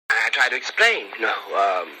tried to explain,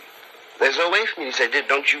 there's no way for me. He said,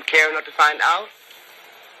 don't you care enough to find out?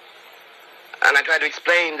 And I tried to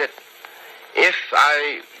explain that if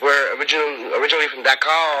I were originally from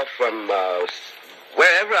Dakar, from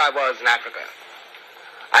wherever I was in Africa,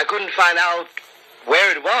 I couldn't find out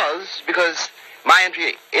where it was because my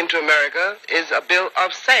entry into America is a bill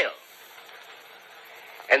of sale.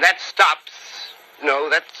 And that stops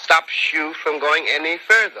you from going any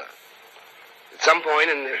further. At some point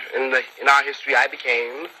in our history, I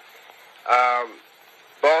became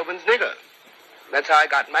Baldwin's nigger. That's how I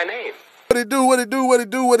got my name. What it do?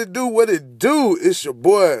 It's your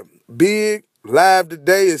boy, Big, live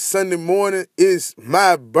today. It's Sunday morning. It's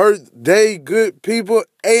my birthday, good people,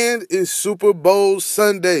 and it's Super Bowl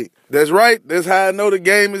Sunday. That's right. That's how I know the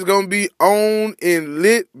game is going to be on and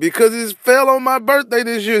lit because it fell on my birthday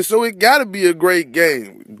this year, so it got to be a great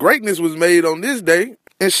game. Greatness was made on this day.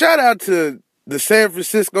 And shout out to the San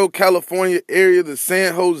Francisco, California area, the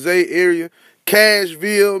San Jose area,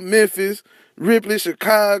 Cashville, Memphis, Ripley,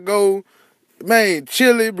 Chicago, man,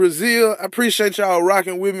 Chile, Brazil. I appreciate y'all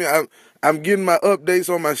rocking with me. I'm getting my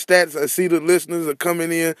updates on my stats. I see the listeners are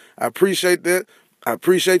coming in. I appreciate that. I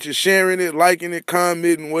appreciate you sharing it, liking it,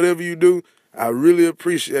 commenting, whatever you do. I really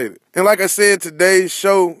appreciate it. And like I said, today's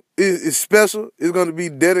show is special. It's going to be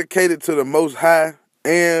dedicated to the Most High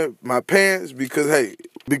and my parents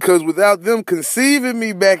because without them conceiving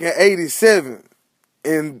me back in 87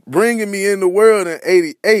 and bringing me in the world in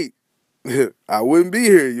 88, I wouldn't be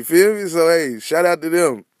here, you feel me? So, hey, shout out to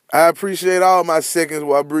them. I appreciate all my seconds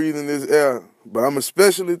while breathing this air, but I'm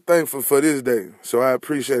especially thankful for this day. So I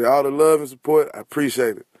appreciate it. All the love and support, I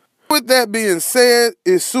appreciate it. With that being said,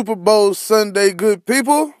 it's Super Bowl Sunday, good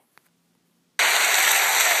people.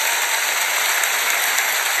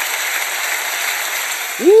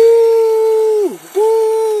 Woo!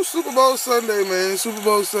 Super Bowl Sunday, man. Super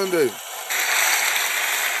Bowl Sunday.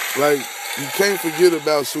 Like, you can't forget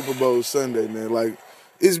about Super Bowl Sunday, man. Like,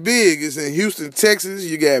 it's big. It's in Houston, Texas.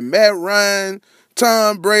 You got Matt Ryan,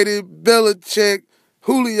 Tom Brady, Belichick,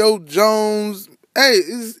 Julio Jones. Hey,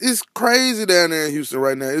 it's crazy down there in Houston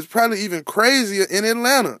right now. It's probably even crazier in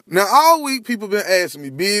Atlanta. Now, all week, people been asking me,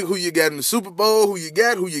 Big, who you got in the Super Bowl? Who you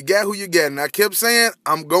got? And I kept saying,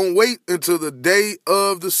 I'm going to wait until the day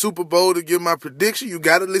of the Super Bowl to give my prediction. You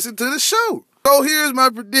got to listen to the show. So here's my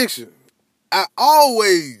prediction. I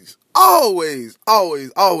always go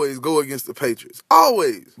against the Patriots.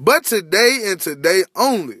 Always. But today and today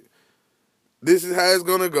only, this is how it's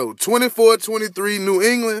going to go. 24-23 New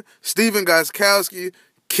England. Stephen Gostkowski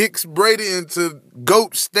kicks Brady into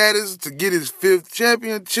GOAT status to get his 5th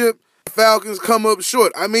championship. Falcons come up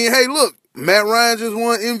short. I mean, hey, look, Matt Ryan just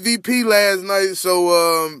won MVP last night,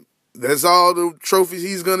 so that's all the trophies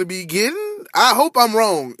he's going to be getting. I hope I'm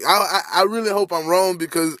wrong. I really hope I'm wrong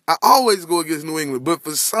because I always go against New England. But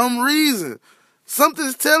for some reason,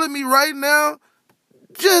 something's telling me right now,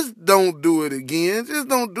 just don't do it again. Just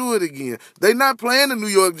don't do it again. They're not playing the New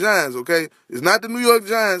York Giants, okay? It's not the New York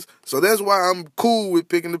Giants, so that's why I'm cool with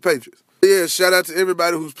picking the Patriots. Yeah, shout out to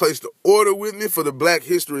everybody who's placed the order with me for the Black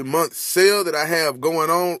History Month sale that I have going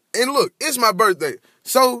on. And look, it's my birthday.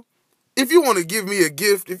 So if you want to give me a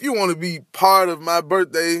gift, if you want to be part of my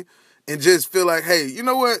birthday and just feel like, hey, you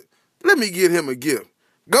know what? Let me get him a gift.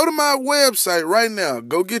 Go to my website right now.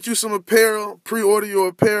 Go get you some apparel. Pre-order your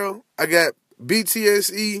apparel. I got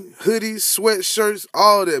BTSE, hoodies, sweatshirts,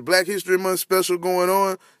 all that. Black History Month special going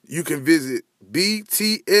on. You can visit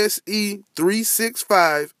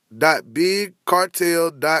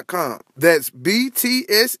btse365.bigcartel.com. That's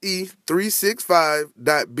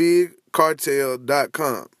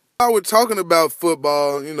btse365.bigcartel.com. While we're talking about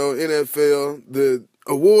football, NFL, the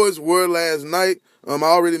awards were last night. I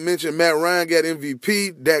already mentioned Matt Ryan got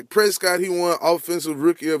MVP. Dak Prescott, he won Offensive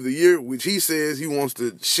Rookie of the Year, which he says he wants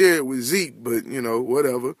to share it with Zeke, but,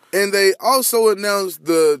 whatever. And they also announced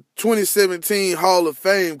the 2017 Hall of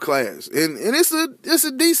Fame class. And it's a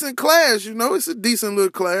decent class, It's a decent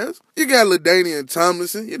little class. You got LaDainian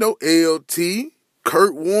Tomlinson, LT,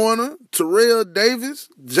 Kurt Warner, Terrell Davis,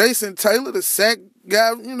 Jason Taylor, the sack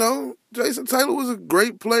guy, Jason Taylor was a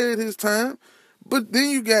great player at his time. But then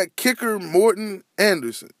you got kicker Morton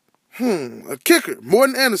Anderson. A kicker,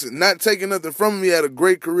 Morton Anderson, not taking nothing from him. He had a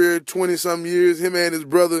great career, 20-some years. Him and his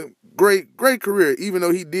brother, great career, even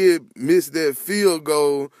though he did miss that field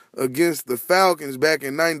goal against the Falcons back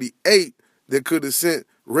in 98 that could have sent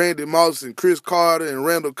Randy Moss and Chris Carter and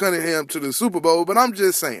Randall Cunningham to the Super Bowl, but I'm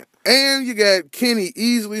just saying. And you got Kenny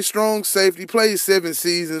Easley, strong safety, played 7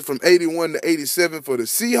 seasons from 81 to 87 for the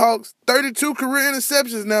Seahawks. 32 career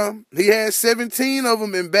interceptions now. He had 17 of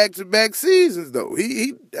them in back-to-back seasons, though.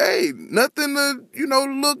 Hey, nothing to,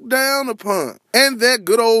 look down upon. And that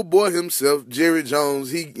good old boy himself, Jerry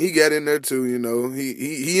Jones, he got in there too,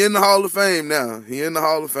 He in the Hall of Fame now.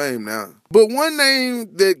 But one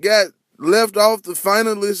name that got left off the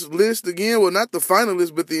finalist list again, well, not the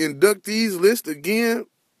finalists, but the inductees list again,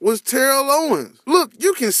 was Terrell Owens. Look,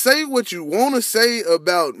 you can say what you want to say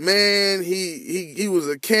about, man, he was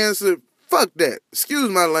a cancer. Fuck that. Excuse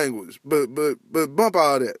my language, but bump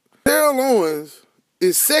all that. Terrell Owens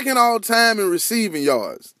is second all time in receiving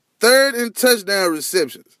yards, third in touchdown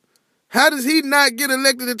receptions. How does he not get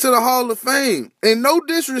elected into the Hall of Fame? And no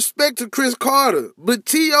disrespect to Chris Carter, but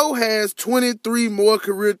T.O. has 23 more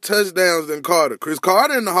career touchdowns than Carter. Chris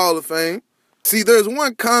Carter in the Hall of Fame. See, there's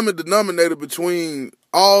one common denominator between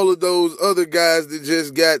all of those other guys that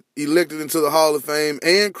just got elected into the Hall of Fame,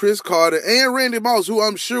 and Chris Carter, and Randy Moss, who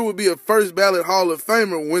I'm sure would be a first ballot Hall of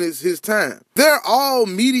Famer when it's his time. They're all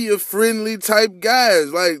media-friendly type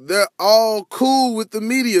guys. Like, they're all cool with the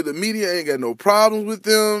media. The media ain't got no problems with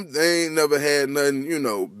them. They ain't never had nothing,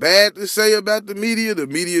 bad to say about the media. The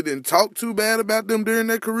media didn't talk too bad about them during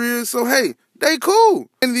their careers. So, hey, they cool.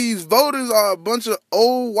 And these voters are a bunch of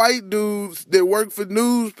old white dudes that work for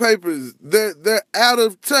newspapers. They're out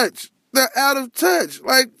of touch.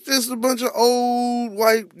 Like, just a bunch of old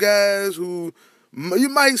white guys who, you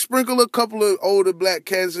might sprinkle a couple of older black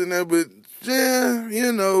cats in there, but yeah,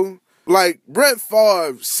 Like, Brett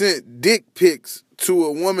Favre sent dick pics to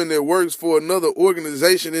a woman that works for another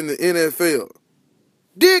organization in the NFL.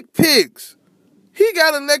 Dick pics. He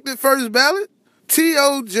got elected first ballot.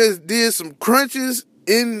 T.O. just did some crunches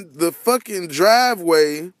in the fucking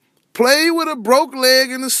driveway, played with a broke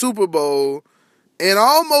leg in the Super Bowl, and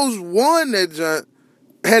almost won that junk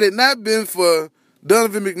had it not been for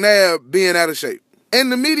Donovan McNabb being out of shape.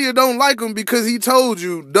 And the media don't like him because he told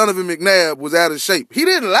you Donovan McNabb was out of shape. He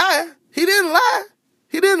didn't lie. He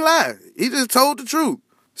just told the truth.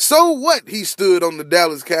 So what he stood on the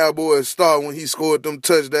Dallas Cowboys star when he scored them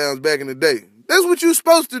touchdowns back in the day? That's what you're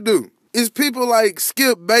supposed to do. It's people like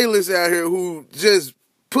Skip Bayless out here who just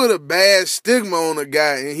put a bad stigma on a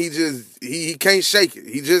guy and he can't shake it.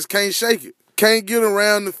 He just can't shake it. Can't get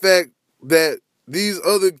around the fact that these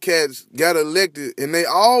other cats got elected and they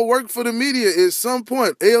all work for the media at some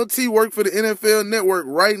point. LT worked for the NFL Network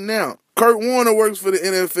right now. Kurt Warner works for the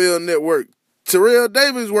NFL Network. Terrell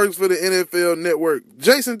Davis works for the NFL Network.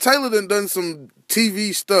 Jason Taylor done some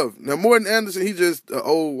TV stuff. Now, Morton Anderson, he just an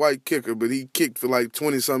old white kicker, but he kicked for like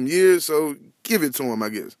 20-something years, so give it to him, I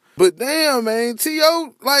guess. But damn, man,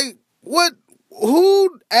 T.O., like, what?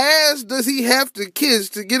 Who ass does he have to kiss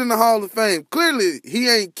to get in the Hall of Fame? Clearly, he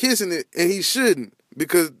ain't kissing it, and he shouldn't,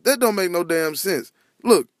 because that don't make no damn sense.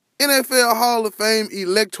 Look, NFL Hall of Fame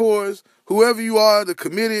electors, whoever you are, the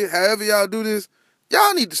committee, however y'all do this,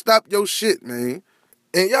 y'all need to stop your shit, man.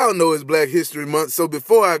 And y'all know it's Black History Month, so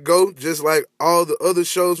before I go, just like all the other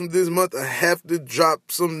shows from this month, I have to drop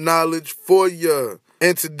some knowledge for ya.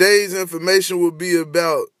 And today's information will be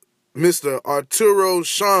about Mr. Arturo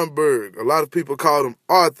Schomburg. A lot of people call him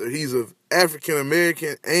Arthur. He's of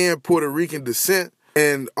African-American and Puerto Rican descent.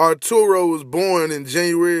 And Arturo was born in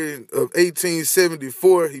January of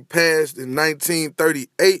 1874. He passed in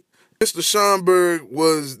 1938. Mr. Schomburg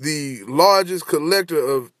was the largest collector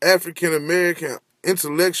of African-American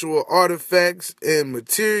intellectual artifacts and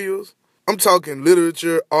materials. I'm talking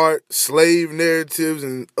literature, art, slave narratives,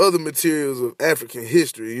 and other materials of African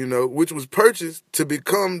history, which was purchased to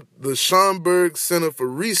become the Schomburg Center for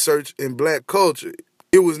Research in Black Culture.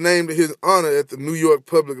 It was named in his honor at the New York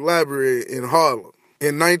Public Library in Harlem.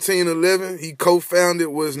 In 1911, he co-founded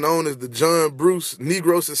what's known as the John Bruce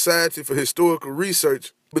Negro Society for Historical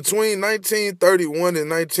Research. Between 1931 and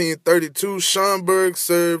 1932, Schomburg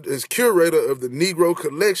served as curator of the Negro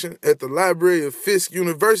Collection at the Library of Fisk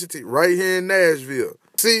University right here in Nashville.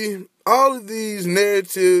 See, all of these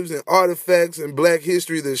narratives and artifacts in Black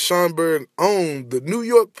history that Schomburg owned, the New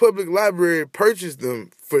York Public Library purchased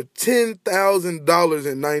them for $10,000 in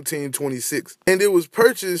 1926. And it was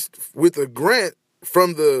purchased with a grant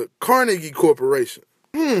from the Carnegie Corporation.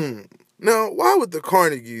 Now, why would the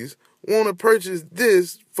Carnegies want to purchase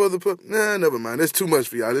this for the... Nah, never mind. That's too much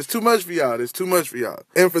for y'all. And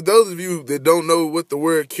for those of you that don't know what the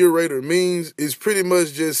word curator means, it's pretty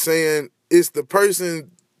much just saying it's the person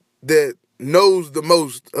that knows the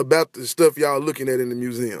most about the stuff y'all looking at in the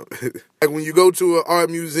museum. Like when you go to an art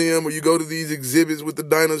museum or you go to these exhibits with the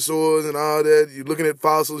dinosaurs and all that, you're looking at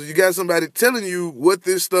fossils, you got somebody telling you what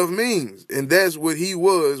this stuff means. And that's what he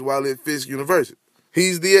was while at Fisk University.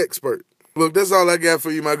 He's the expert. Look, that's all I got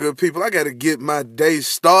for you, my good people. I got to get my day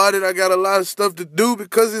started. I got a lot of stuff to do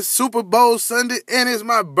because it's Super Bowl Sunday and it's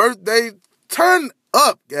my birthday. Turn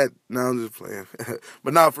up. No, I'm just playing.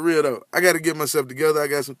 But nah, for real though, I got to get myself together. I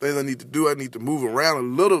got some things I need to do. I need to move around a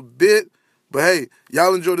little bit. But hey,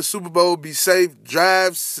 y'all enjoy the Super Bowl. Be safe.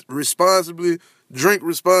 Drive responsibly. Drink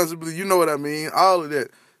responsibly. You know what I mean. All of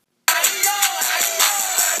that.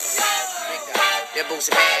 That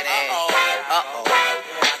Boosie badass.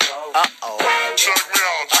 Check me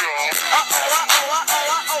out, y'all.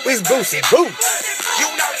 It's Boosie Boo. You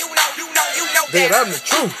know That I'm the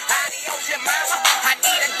truth. I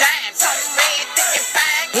need a dime, something red, thick and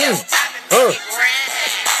fine. Give time and make it grind.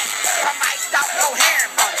 I might stop no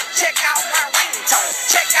herringbone. Check out my ringtone.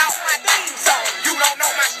 Check out my theme song. You don't know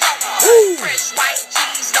my struggle. Fresh white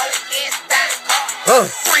cheese, no S.com.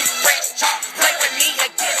 Free fresh chalk. Play with me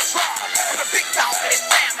and get drunk. I'm the big dog in this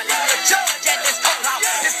family. The judge at this courthouse.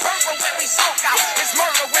 It's purple when we smoke out. It's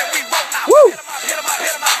murder when we roll out. Woo. Hit 'em up,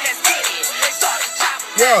 let's get it. They started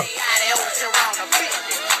chopping. Yeah.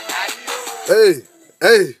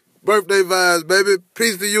 Hey, birthday vibes, baby.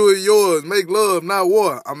 Peace to you and yours. Make love, not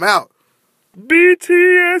war. I'm out.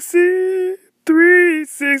 BTSC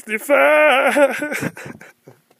 365.